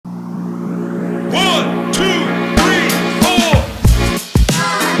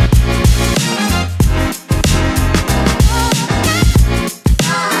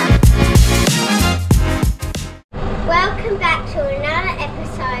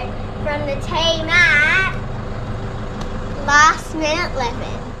from the team at Last Minute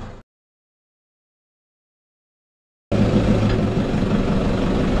Livin.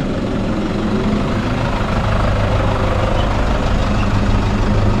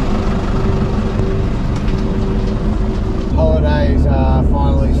 Holidays are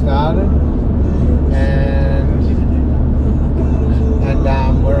finally started, and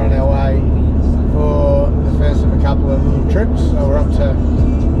we're on our way for the first of a couple of little trips. So we're up to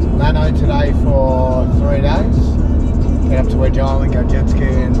Lano today for 3 days. Get up to Wedge Island, go jet ski,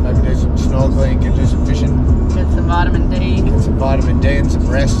 and maybe do some snorkeling and do some fishing. Get some vitamin D. Get some vitamin D and some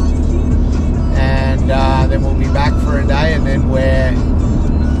rest. And then we'll be back for a day, and then we're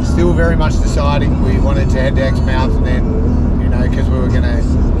still very much deciding. We wanted to head to Exmouth, and then, you know, because we were going to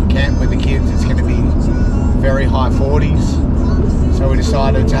camp with the kids, it's going to be very high 40s. So we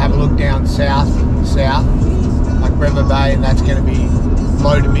decided to have a look down south, like Bremer Bay, and that's going to be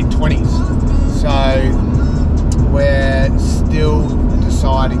low to mid 20s. So we're still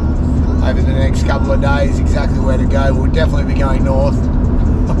deciding over the next couple of days exactly where to go. We'll definitely be going north.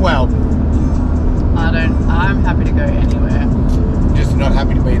 Well, I'm happy to go anywhere. Just not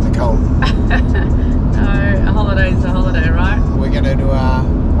happy to be in the cold. No, a holiday's a holiday, right? We're going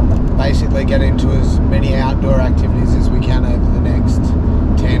to basically get into as many outdoor activities as we can over the next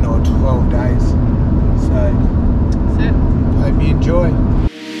 10 or 12 days. So, that's it. Hope you enjoy.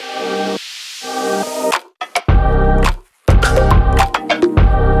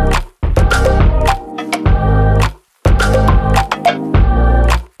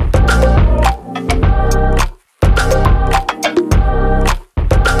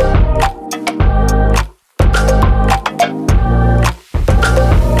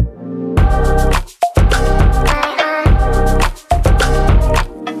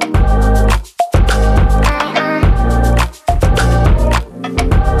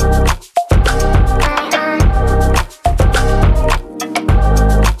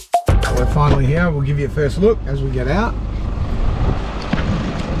 We'll give you a first look as we get out.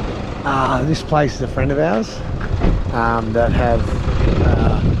 This place is a friend of ours that have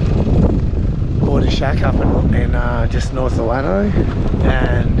bought a shack up in just north of Lano,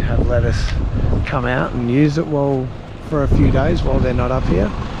 and have let us come out and use it for a few days while they're not up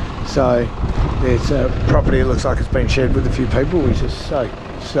here. So it's a property that looks like it's been shared with a few people, which is so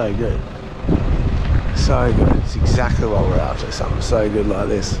good. So good. It's exactly what we're after, something so good like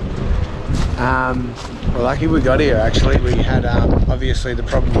this. We're lucky we got here. Actually, we had obviously the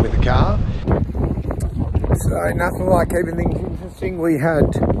problem with the car, so nothing like keeping things interesting. We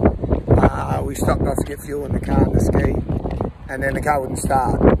stopped off to get fuel in the car and the ski, and then the car wouldn't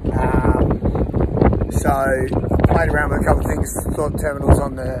start. So played around with a couple of things. Thought terminals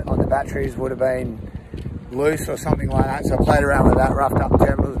on the batteries would have been loose or something like that. So I played around with that, roughed up the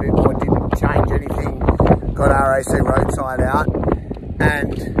terminals a bit more, didn't change anything. Got RAC roadside out,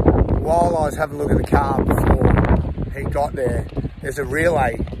 and while I was having a look at the car before he got there, there's a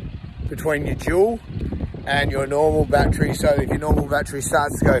relay between your dual and your normal battery, so if your normal battery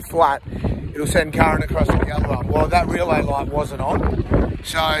starts to go flat, it'll send current across to the other one. Well, that relay light wasn't on,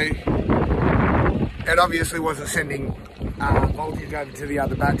 so it obviously wasn't sending voltage over to the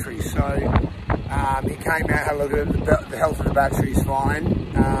other battery. So he came out, had a look at it, the health of the battery is fine,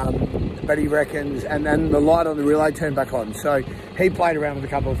 but he reckons, and then the light on the relay turned back on. So he played around with a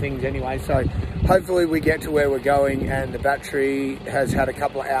couple of things anyway, so hopefully we get to where we're going and the battery has had a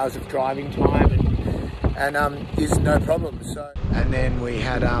couple of hours of driving time and is no problem. So, and then we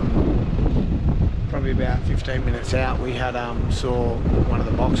had probably about 15 minutes out, we had saw one of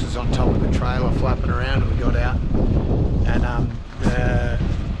the boxes on top of the trailer flapping around, and we got out, and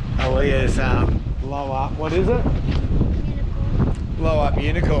Aaliyah's blow up, what is it? Unicorn. Blow up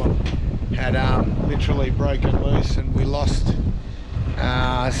unicorn had literally broken loose, and we lost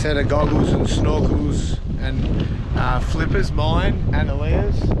a set of goggles and snorkels and flippers. Mine and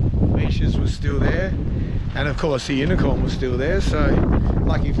Aaliyah's. Misha's was still there, and of course the unicorn was still there, so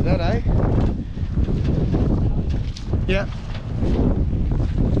lucky for that, eh? Yeah.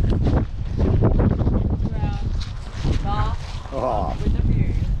 Oh, with the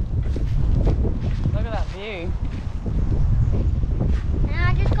view. Look at that view. And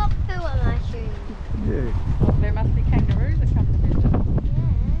I just got poo on my shoes. Yeah. Well, there must be kangaroos that come to visit.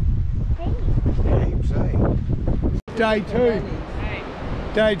 Yeah. Day two. Hey.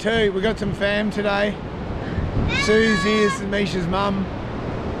 Day two. We got some fam today. Susie is Misha's mum,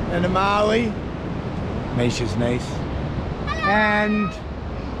 and Amali, Misha's niece, and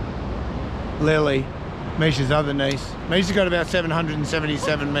Lily, Misha's other niece. Misha's got about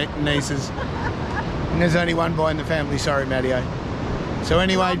 777 nieces, and there's only one boy in the family. Sorry, Mattio. So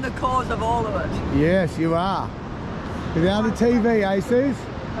anyway, I'm the cause of all of it. yes, you are. Without a TV, eh, Suze?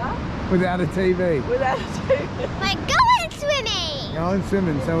 Huh? Without a TV. Without a TV. We're going swimming. Going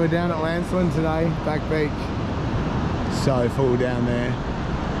swimming. So we're down at Lancelin today, back beach. So full down there,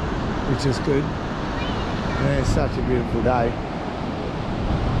 which is good. Yeah, it's such a beautiful day.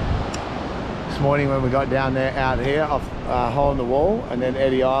 This morning when we got down there, out here, off Hole in the Wall, and then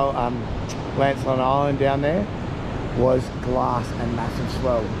Eddie Isle, Lancelin Island down there, was glass and massive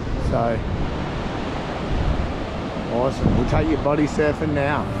swell. So awesome. We'll take you body surfing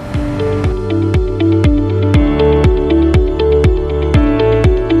now.